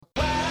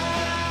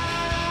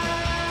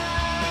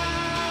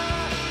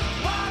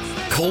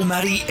Call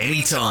Matty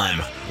anytime.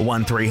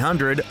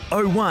 1300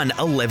 01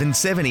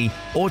 1170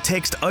 or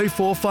text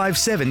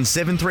 0457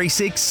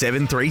 736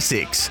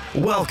 736.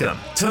 Welcome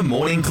to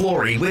Morning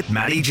Glory with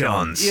Matty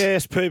Johns.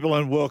 Yes, people,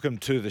 and welcome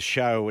to the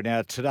show.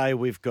 Now, today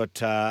we've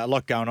got a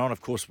lot going on. Of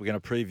course, we're going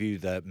to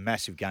preview the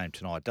massive game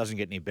tonight. Doesn't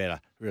get any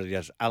better, really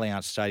does.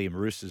 Allianz Stadium,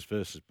 Roosters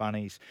versus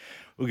Bunnies.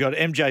 We've got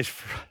MJ's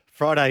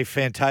Friday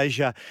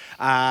Fantasia.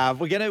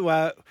 We're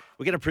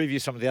going to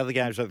preview some of the other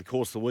games over the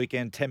course of the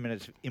weekend. 10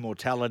 minutes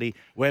immortality,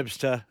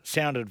 Webster,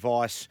 sound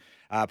advice,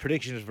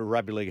 predictions for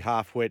Rugby League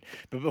half-wet.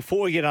 But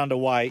before we get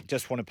underway,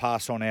 just want to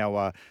pass on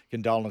our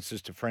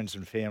condolences to friends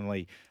and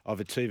family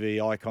of a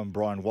TV icon,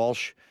 Brian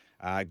Walsh.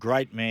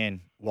 Great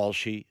man,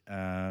 Walshy.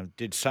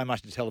 Did so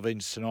much in television,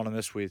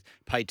 synonymous with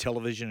pay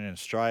television in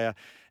Australia.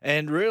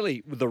 And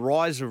really, with the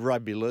rise of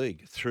rugby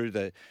league through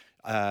the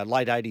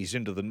late 80s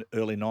into the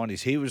early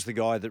 90s, he was the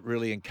guy that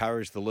really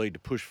encouraged the league to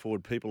push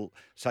forward people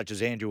such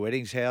as Andrew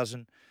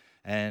Eddingshausen,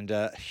 and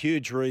a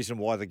huge reason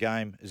why the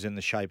game is in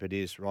the shape it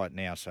is right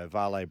now. So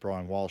Vale,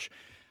 Brian Walsh,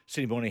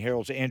 Sydney Morning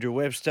Herald's Andrew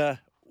Webster.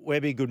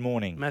 Webby, good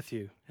morning.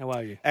 Matthew, how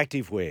are you?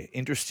 Activewear,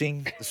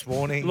 interesting this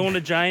morning. Lorna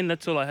Jane,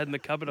 that's all I had in the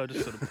cupboard. I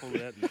just sort of pulled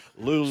it out.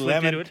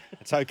 Lululemon,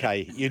 it's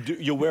okay.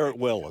 You wear it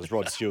well, as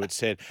Rod Stewart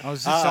said. I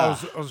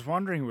was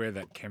wondering where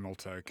that camel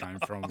toe came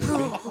from.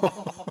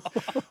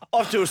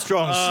 Off to a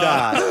strong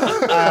start.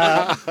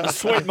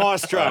 Sweet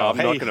Maestro.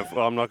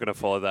 I'm not gonna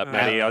follow that,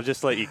 Matty. I'll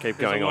just let you keep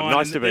going on.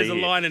 Nice to be here. There's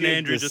a line and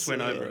Andrew just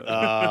went over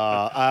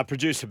it.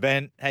 Producer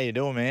Ben, how you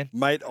doing, man?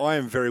 Mate, I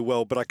am very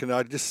well, but I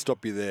just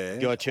stop you there.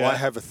 Gotcha. I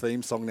have a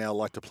theme song now I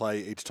like to play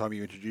each time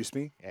you introduce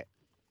me. Yeah.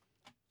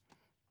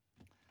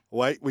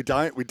 Wait, we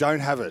don't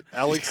have it,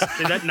 Alex.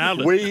 See, that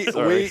nailed it.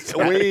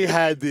 We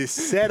had this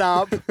set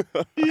up,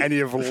 and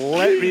you've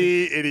let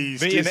me, and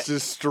he's just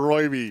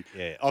destroyed me.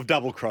 Yeah, I've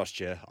double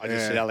crossed you. I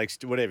just said, Alex,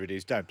 whatever it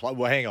is, don't play.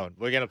 Well, hang on,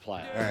 we're going to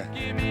play it.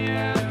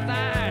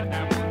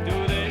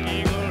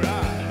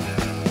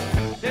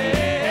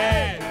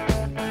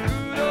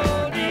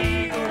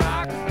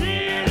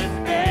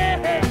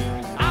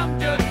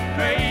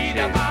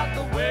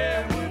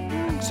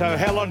 So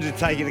how long did it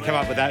take you to come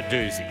up with that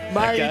doozy?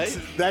 Mate, Okay.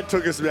 that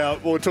took us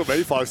it took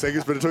me 5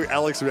 seconds, but it took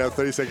Alex about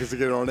 30 seconds to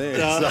get it on air.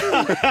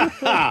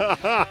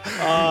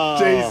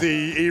 Jeez,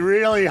 he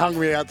really hung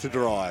me out to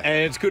dry.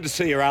 And it's good to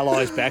see your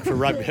allies back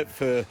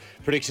for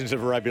predictions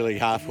of a Rugby League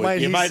half-week.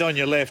 Mate, Your mate on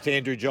your left,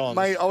 Andrew Johns.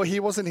 Mate, he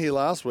wasn't here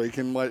last week,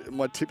 and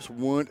my tips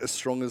weren't as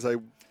strong as they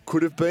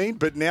could have been.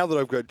 But now that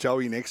I've got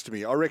Joey next to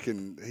me, I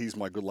reckon he's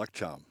my good luck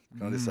charm.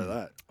 Can I just say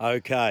that?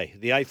 Okay,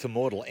 the eighth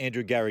immortal,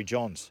 Andrew Gary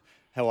Johns.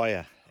 How are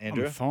you,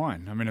 Andrew? I'm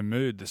fine. I'm in a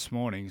mood this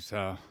morning,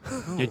 so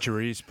get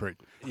your ears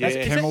pricked. Yeah.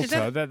 That camel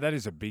toe, that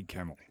is a big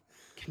camel.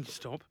 Can you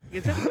stop?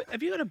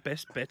 Have you got a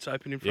best bets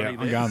open in front Yeah, of you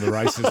I'm there? going to the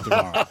races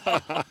tomorrow,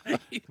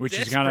 which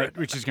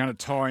Desperate. is going to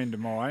tie into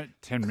my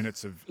 10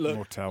 minutes of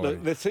mortality.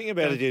 Look, the thing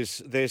about it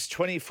is there's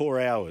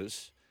 24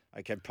 hours,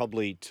 okay,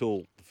 probably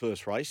till the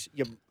first race.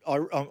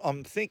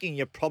 I'm thinking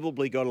you've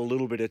probably got a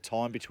little bit of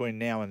time between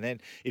now and then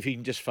if you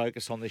can just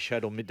focus on this show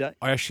till midday.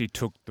 I actually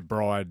took the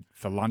bride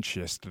for lunch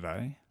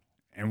yesterday,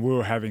 and we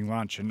were having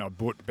lunch, and I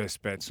bought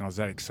best bets, and I was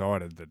that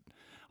excited that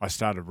I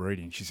started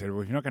reading. She said, well,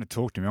 if you're not going to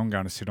talk to me, I'm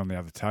going to sit on the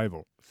other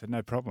table. I said,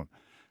 no problem.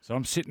 So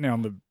I'm sitting there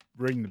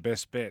reading the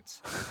best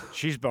bets.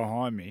 She's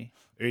behind me,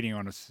 eating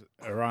on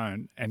her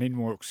own, and in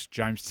walks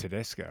James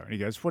Tedesco. And he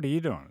goes, what are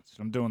you doing? I said,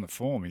 I'm doing the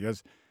form. He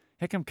goes,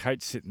 how come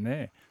Kate's sitting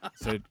there? I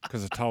said,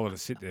 because I told her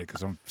to sit there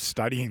because I'm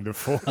studying the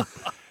form.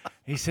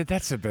 He said,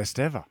 that's the best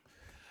ever.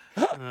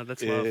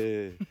 That's love.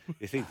 You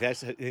think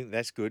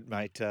that's good,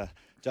 mate?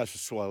 Just for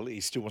swell,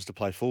 he still wants to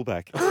play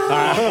fullback.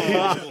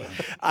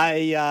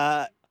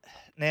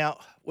 Now,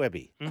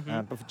 Webby,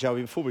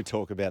 Joey, before we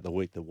talk about the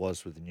week that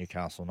was with the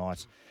Newcastle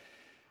Knights,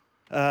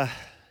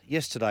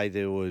 yesterday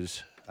there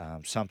was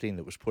something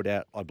that was put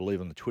out, I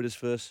believe, on the Twitter's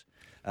verse.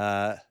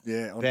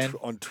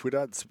 On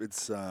Twitter,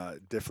 it's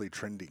definitely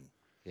trending.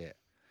 Yeah.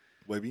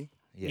 Webby?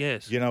 Yeah.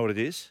 Yes. You know what it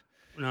is?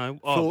 No.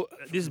 Oh,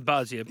 this is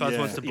Buzz. Yeah, Buzz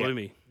wants to blue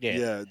me.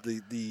 Yeah.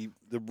 The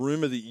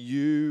rumour that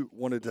you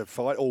wanted to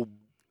fight, or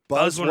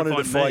Buzz wanted wanted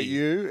to to fight fight me.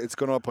 you. It's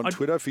gone up on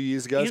Twitter a few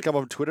years ago. It's come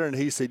up on Twitter, and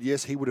he said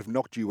yes, he would have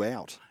knocked you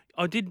out.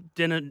 I did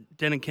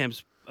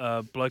Denenkamp's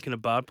Bloke in a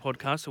Bar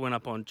podcast that went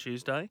up on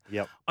Tuesday.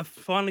 Yep. I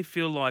finally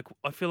feel like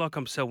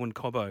I'm Selwyn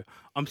Cobbo.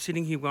 I'm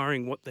sitting here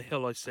worrying what the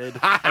hell I said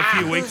a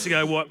few weeks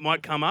ago, what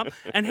might come up.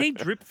 And he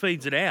drip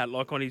feeds it out,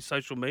 like on his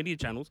social media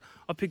channels.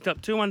 I picked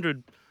up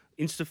 200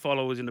 Insta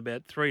followers in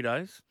about 3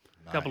 days.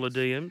 A couple of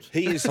DMs.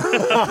 He is. And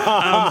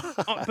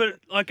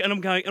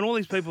I'm going, and all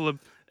these people are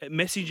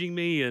messaging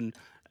me and.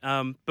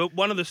 But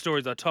one of the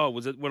stories I told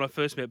was that when I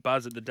first met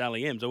Buzz at the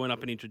Dally M's, I went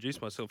up and introduced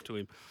myself to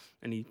him,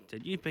 and he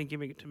said, "You've been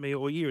giving it to me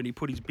all year," and he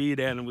put his beer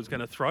down and was going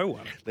to throw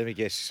one. Let me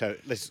guess. So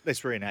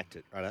let's reenact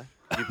it, right?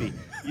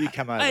 You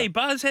come over. Hey,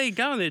 Buzz, how you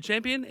going there,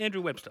 champion?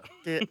 Andrew Webster.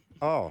 Yeah.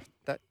 Oh,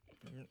 that.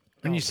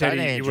 When oh, you said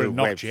that he would have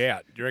Andrew knocked you Webster.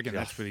 out, do you reckon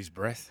that's with his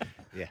breath?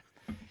 Yeah.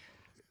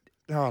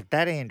 Oh,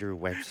 that Andrew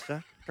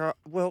Webster.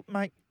 Well,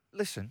 mate,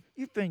 listen,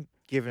 you've been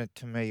given it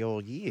to me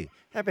all year.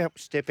 How about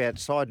step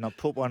outside and I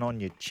put one on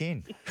your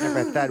chin? How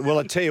about that? Well,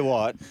 I tell you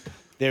what,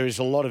 there is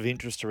a lot of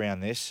interest around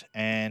this,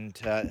 and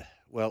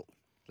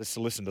let's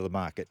listen to the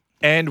market.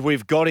 And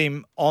we've got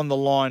him on the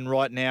line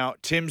right now.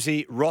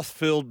 Timsy,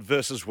 Rothfield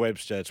versus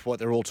Webster. It's what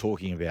they're all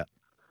talking about.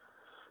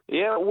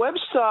 Yeah,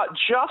 Webster,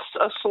 just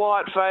a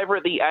slight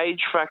favourite. The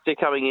age factor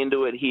coming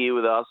into it here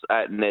with us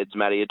at Ned's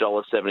Matty,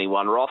 $1.71.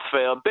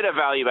 Rothfield, bit of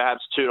value,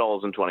 perhaps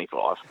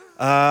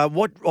 $2.25.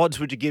 What odds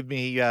would you give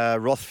me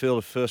Rothfield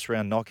a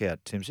first-round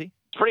knockout, Timsy?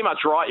 It's pretty much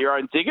right your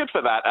own ticket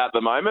for that at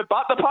the moment,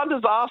 but the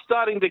punters are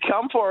starting to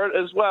come for it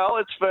as well.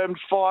 It's firmed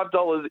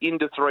 $5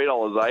 into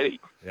 $3.80.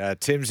 Yeah,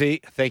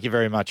 Timsy, thank you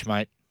very much,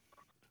 mate.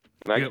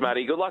 Thanks,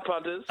 Matty. Good luck,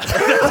 punters.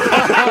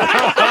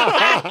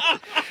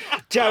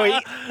 Joey,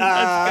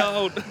 That's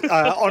gold.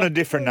 on a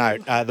different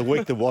note, the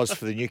week that was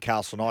for the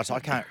Newcastle Knights,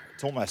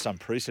 it's almost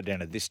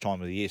unprecedented this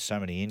time of the year,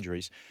 so many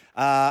injuries.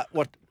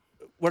 What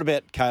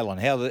about Kalen?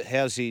 How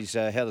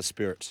the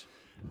spirits?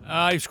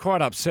 He was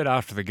quite upset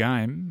after the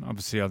game.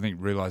 Obviously, I think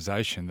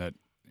realisation that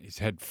he's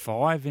had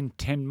 5 in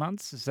 10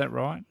 months. Is that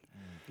right?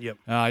 Yep.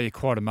 You're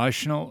quite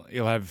emotional.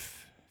 He'll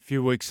have a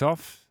few weeks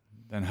off.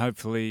 Then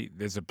hopefully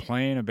there's a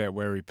plan about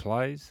where he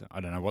plays. I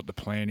don't know what the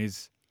plan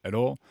is at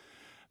all.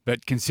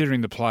 But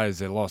considering the players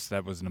they lost,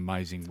 that was an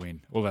amazing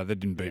win. Although they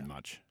didn't beat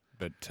much.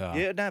 But but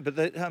at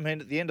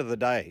the end of the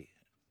day,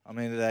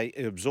 they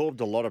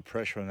absorbed a lot of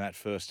pressure in that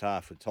first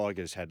half. The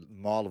Tigers had a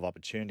mile of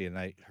opportunity and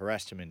they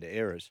harassed him into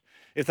errors.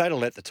 If they'd have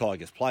let the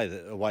Tigers play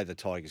the way the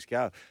Tigers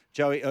go.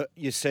 Joey,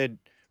 you said,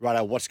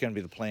 righto, what's going to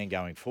be the plan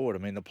going forward? I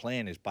mean, the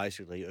plan is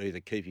basically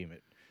either keep him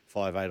at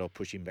 5'8" or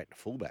push him back to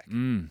fullback.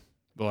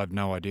 Well, I have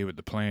no idea what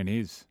the plan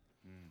is.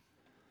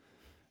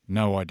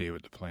 No idea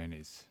what the plan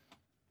is.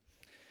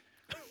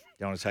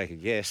 You want to take a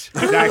guess?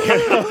 Well,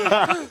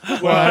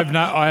 I have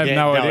no idea.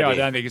 I idea.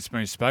 don't think it's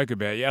been spoke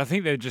about. Yeah, I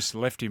think they just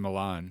left him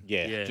alone.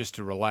 Yeah. Just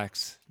to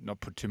relax, not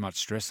put too much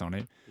stress on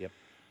him. Yep.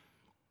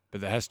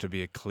 But there has to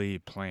be a clear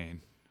plan,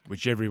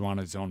 which everyone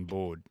is on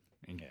board,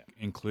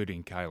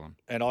 including Kalen.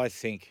 And I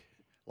think,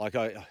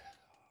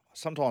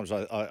 sometimes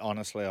I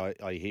honestly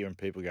hear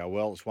people go,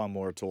 well, it's one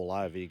more, it's all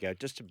over. You go,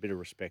 just a bit of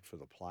respect for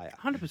the player.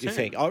 100%. You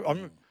think,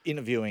 I'm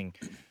interviewing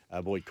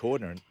Boyd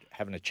Cordner and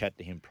having a chat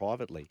to him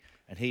privately,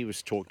 and he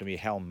was talking to me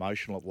how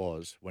emotional it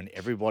was when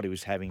everybody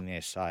was having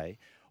their say,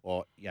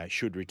 or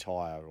should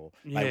retire, or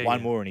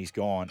one more and he's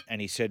gone. And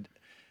he said,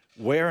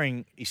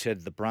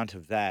 the brunt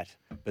of that,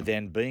 but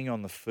then being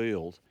on the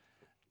field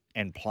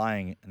and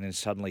playing, and then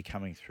suddenly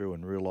coming through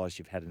and realise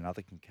you've had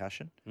another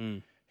concussion.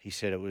 He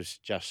said it was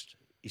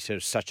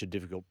such a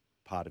difficult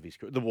part of his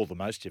career, the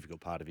most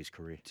difficult part of his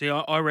career. See,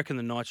 I reckon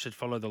the Knights should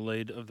follow the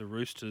lead of the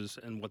Roosters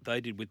and what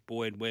they did with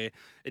Boyd, where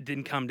it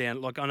didn't come down.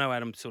 Like, I know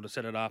Adam sort of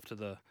said it after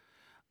the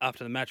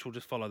match, we'll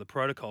just follow the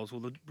protocols. Well,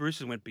 the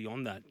Roosters went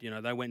beyond that.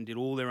 They went and did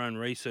all their own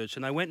research,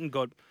 and they went and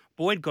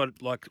Boyd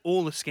got like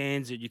all the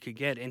scans that you could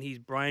get, and his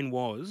brain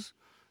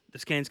the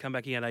scans come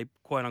back, he had a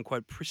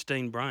quote-unquote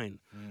pristine brain.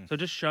 So it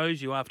just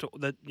shows you after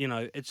that,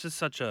 it's just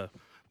such a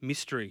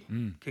mystery,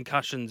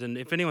 concussions, and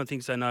if anyone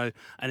thinks they know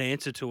an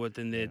answer to it,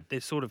 then they're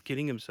sort of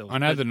kidding themselves. I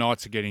know the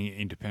Knights are getting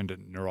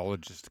independent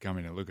neurologists to come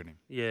in and look at him.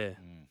 Yeah.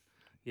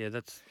 Yeah,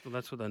 that's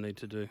what they need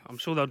to do. I'm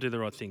sure they'll do the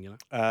right thing,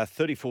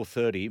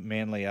 34-30,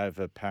 Manly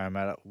over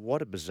Parramatta.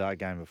 What a bizarre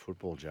game of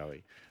football,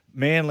 Joey.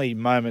 Manly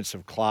moments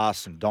of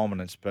class and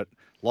dominance, but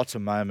lots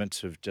of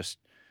moments of just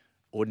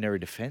ordinary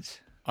defence.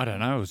 I don't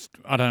know.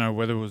 I don't know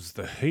whether it was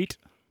the heat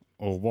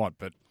or what,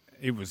 but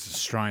it was a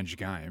strange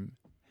game.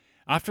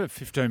 After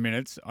 15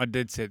 minutes, I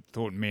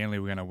thought Manly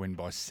were going to win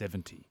by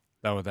 70.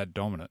 They were that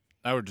dominant.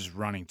 They were just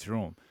running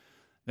through them.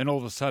 Then all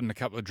of a sudden, a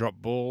couple of drop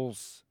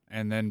balls,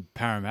 and then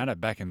Parramatta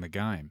back in the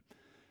game.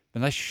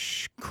 And they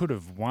could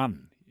have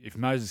won if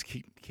Moses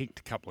kicked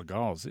a couple of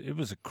goals. It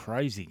was a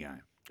crazy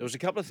game. There was a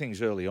couple of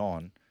things early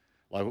on.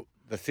 Like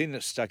the thing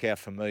that stuck out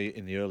for me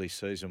in the early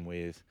season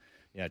with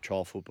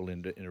trial football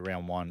in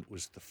round one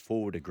was the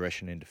forward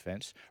aggression in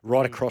defence,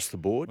 right across the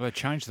board. Well, they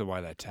changed the way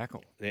they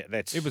tackle. Yeah,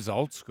 it was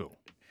old school.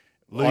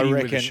 Leading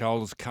with the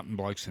shoulders, cutting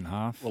blokes in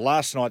half. Well,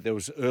 last night there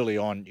was early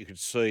on, you could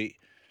see,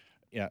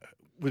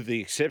 with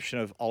the exception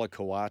of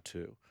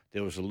Olakau'atu,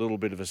 there was a little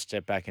bit of a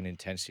step back in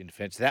intensity in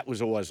defence. That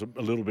was always a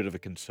little bit of a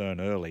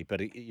concern early.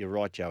 But you're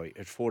right, Joey.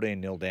 At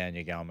 14-0 down,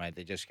 you're going, mate,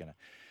 they're just going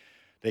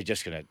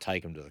to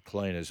take them to the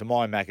cleaners. And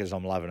my Maccas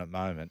I'm loving at the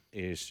moment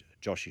is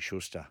Joshy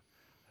Schuster.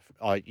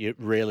 You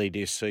rarely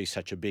do see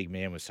such a big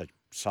man with such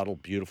subtle,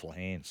 beautiful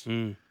hands.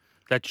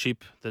 That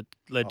chip that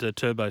led to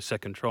Turbo's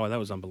second try, that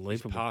was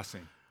unbelievable. His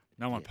passing.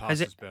 No one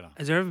passes better.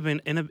 Has there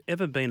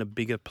ever been a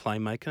bigger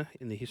playmaker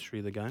in the history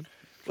of the game?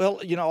 Well,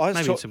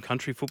 maybe in some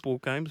country football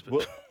games.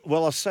 But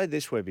well, I'll say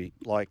this, Webby.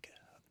 Like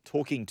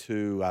talking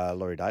to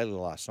Laurie Daly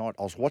last night,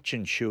 I was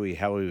watching Shuey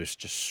how he was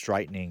just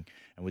straightening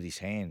and with his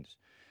hands,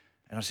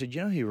 and I said,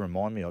 he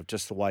reminded me of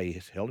just the way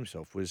he held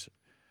himself was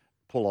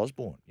Paul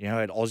Osborne.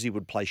 Had Aussie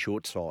would play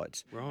short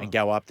sides and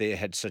go up there,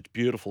 had such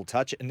beautiful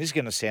touch. And this is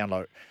going to sound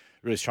like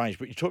really strange,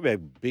 but you talk about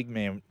big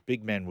man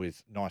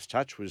with nice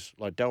touch was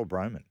like Darryl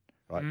Broman.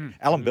 Right.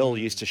 Alan Bell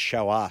used to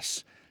show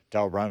us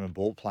Dale Roman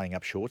ball playing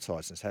up short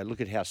sides and say,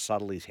 look at how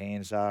subtle his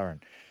hands are.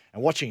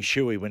 And watching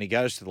Shuey when he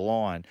goes to the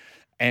line,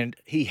 and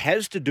he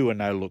has to do a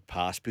no-look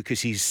pass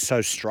because he's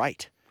so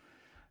straight.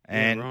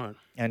 And, right.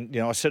 And,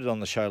 I said it on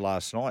the show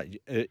last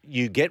night.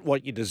 You get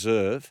what you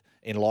deserve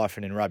in life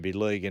and in rugby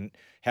league. And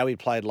how he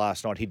played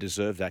last night, he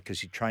deserved that because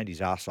he trained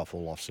his ass off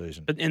all off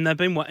season. And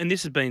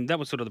that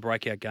was sort of the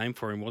breakout game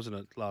for him, wasn't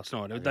it? Last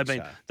night, So.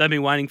 they've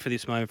been waiting for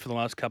this moment for the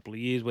last couple of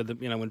years, when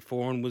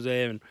Foran was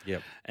there,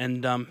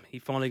 and he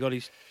finally got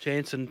his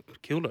chance and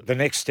killed it. The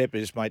next step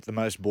is, mate, the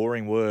most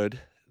boring word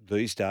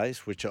these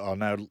days, which I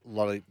know a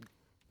lot of.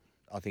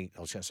 I think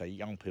I was going to say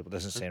young people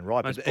doesn't sound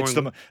right, but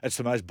it's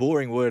the most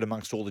boring word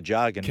amongst all the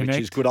jargon, which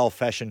is good old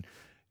fashioned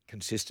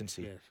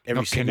consistency. Yes.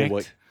 Every single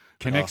week.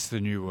 Connect's the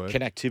new word.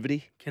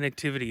 Connectivity.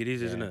 Connectivity, it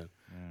is, isn't it?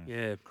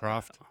 Yeah.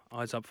 Craft.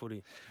 Eyes up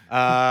footy.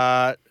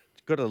 Got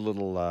a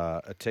little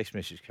a text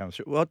message come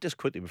through. Well, just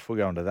quickly before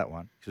we go on to that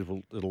one,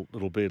 because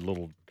it'll be a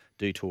little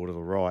detour to the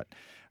right.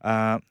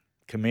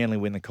 Can Manly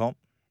win the comp?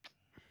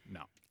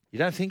 No. You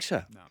don't think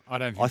so? No, I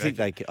don't think I think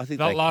they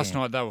can. Last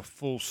night they were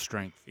full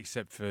strength,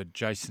 except for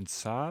Jason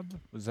Saab.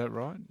 Was that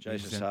right?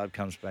 Jason Saab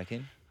comes back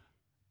in.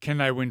 Can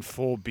they win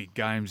 4 big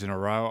games in a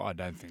row? I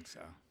don't think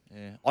so.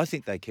 Yeah, I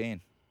think they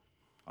can.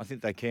 I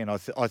think they can. I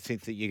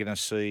think that you're going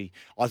to see.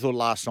 I thought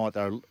last night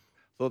they were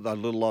a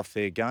little off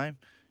their game.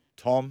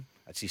 Tom,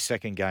 that's his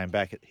second game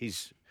back.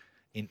 He's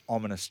in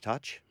ominous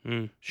touch.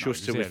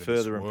 Schuster with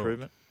further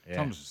improvement. Yeah.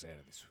 Tom's just out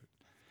of this world.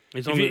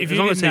 As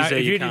long as he's there,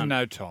 if you you can't. didn't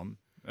know Tom,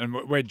 and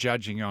we're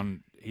judging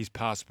on his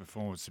past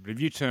performance, but if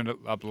you turned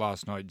up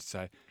last night, you'd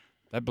say,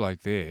 that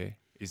bloke there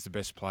is the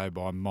best player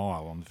by a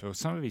mile on the field.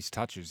 Some of his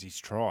touches, his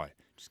try,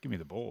 just give me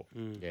the ball.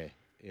 Yeah,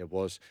 it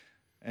was.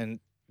 And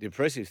the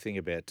impressive thing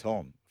about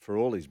Tom, for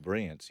all his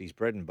brilliance, his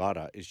bread and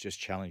butter is just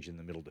challenging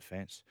the middle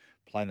defence,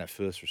 playing that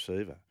first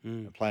receiver,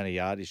 and playing a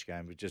yardage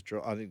game.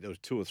 I think there was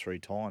 2 or 3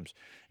 times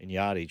in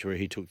yardage where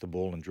he took the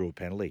ball and drew a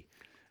penalty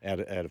out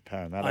of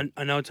Parramatta.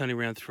 I know it's only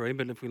round 3,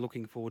 but if we're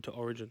looking forward to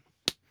Origin,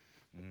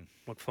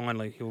 like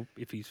finally,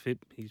 if he's fit,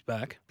 he's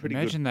back.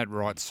 Imagine that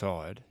right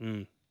side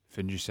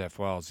for New South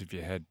Wales if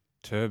you had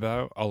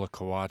Turbo,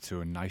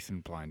 Olakawatu and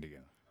Nathan playing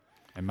together.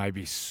 And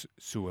maybe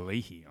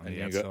Sualihi on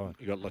the outside.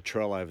 You got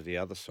Latrell over the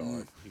other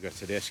side. You got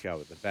Tedesco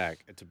at the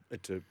back.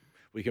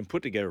 We can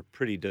put together a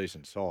pretty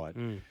decent side,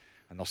 and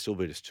they'll still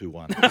beat us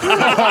 2-1.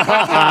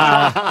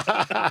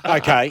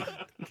 Okay,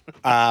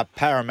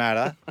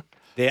 Parramatta.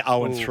 They're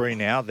 0-3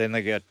 now. Then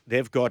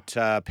they've got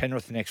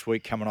Penrith next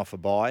week coming off a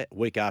bye. A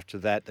week after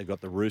that, they've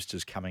got the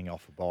Roosters coming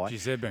off a bye.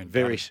 Geez, they've been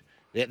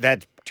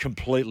that's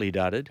completely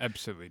dudded.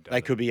 Absolutely dudded.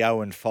 They could be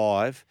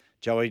 0-5.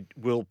 Joey,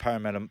 will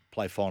Parramatta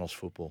play finals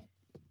football?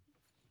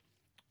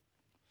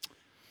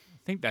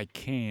 I think they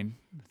can.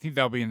 I think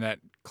they'll be in that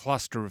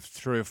cluster of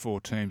 3 or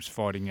 4 teams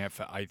fighting out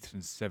for 8th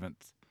and 7th.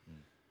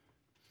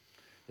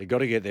 They've got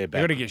to get their back.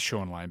 They've got to get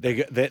Sean Lane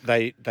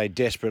back. They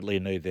desperately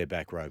need their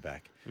back row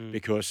back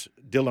because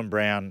Dylan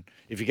Brown,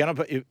 if you're going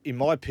to, in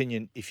my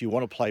opinion, if you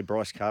want to play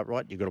Bryce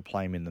Cartwright, you've got to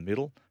play him in the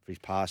middle for his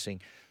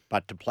passing.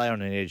 But to play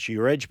on an edge,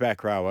 your edge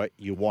back rower,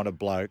 you want a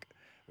bloke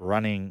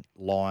running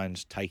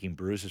lines, taking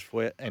bruises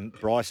for you. And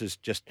Bryce is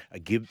just a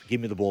give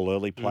me the ball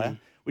early player,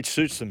 which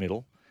suits the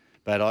middle.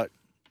 But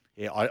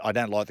I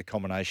don't like the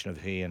combination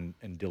of he and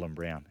Dylan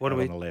Brown on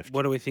the left.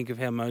 What do we think of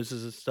how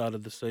Moses has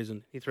started the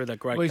season? He threw that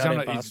great Well,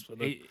 cut pass for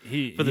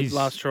the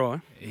last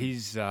try. He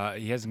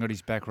hasn't got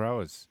his back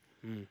rowers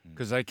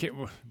because they kept,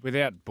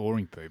 without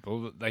boring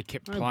people, they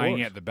kept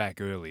playing out the back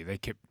early. They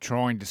kept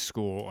trying to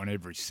score on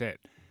every set,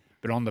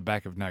 but on the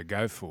back of no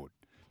go forward.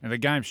 Now the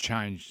game's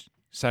changed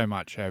so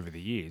much over the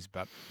years,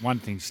 but one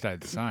thing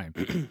stayed the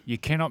same. You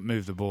cannot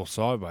move the ball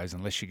sideways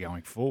unless you're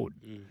going forward.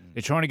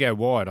 They're trying to go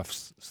wide off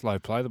slow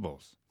play the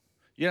balls.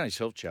 You know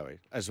yourself, Joey,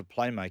 as a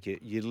playmaker,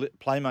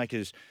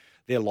 playmakers,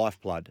 their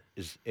lifeblood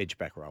is edge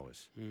back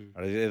rowers.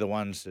 Right? They're the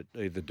ones that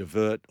either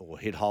divert or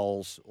hit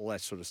holes, all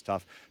that sort of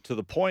stuff, to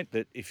the point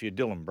that if you're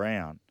Dylan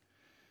Brown,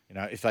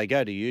 if they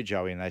go to you,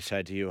 Joey, and they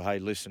say to you, hey,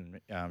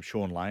 listen,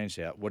 Sean Lane's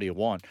out, what do you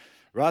want?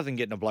 Rather than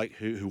getting a bloke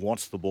who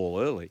wants the ball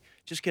early,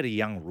 just get a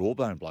young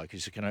rawbone bloke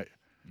who's going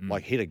to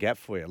hit a gap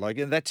for you.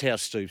 And that's how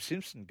Steve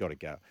Simpson got to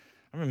go.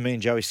 I remember me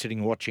and Joey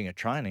sitting watching a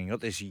training,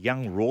 got this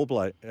young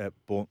rawbone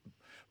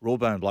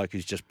bloke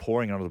who's just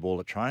pouring onto the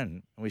ball at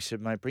training. And we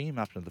said, mate, bring him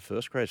up into the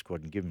first grade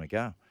squad and give him a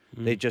go.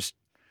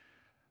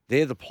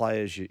 They're the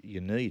players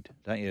you need,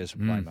 don't you, as a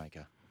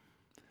playmaker?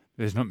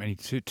 There's not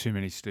too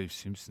many Steve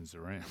Simpsons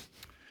around.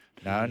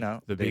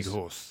 No. The big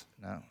horse.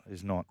 No,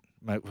 there's not.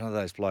 Mate, one of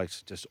those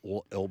blokes, just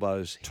all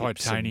elbows,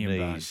 titanium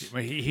hips and knees.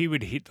 bones. He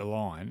would hit the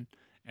line,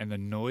 and the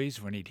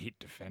noise when he'd hit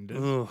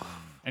defenders.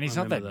 And he's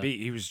not that big.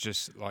 He was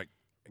just like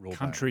Raw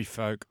country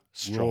folk,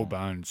 raw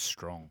bones,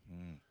 strong.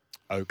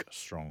 Oak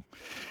strong.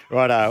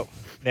 Righto.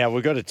 Now,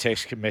 we've got a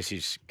text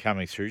message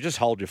coming through. Just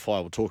hold your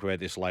fire. We'll talk about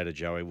this later,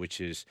 Joey,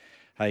 which is,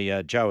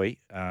 hey, Joey,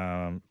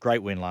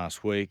 great win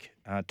last week.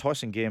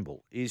 Tyson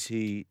Gamble, is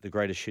he the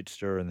greatest shit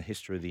stirrer in the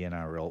history of the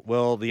NRL?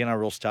 Well, the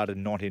NRL started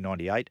in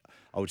 1998.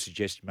 I would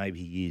suggest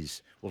maybe he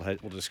is. We'll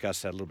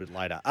discuss that a little bit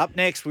later. Up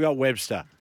next, we got Webster.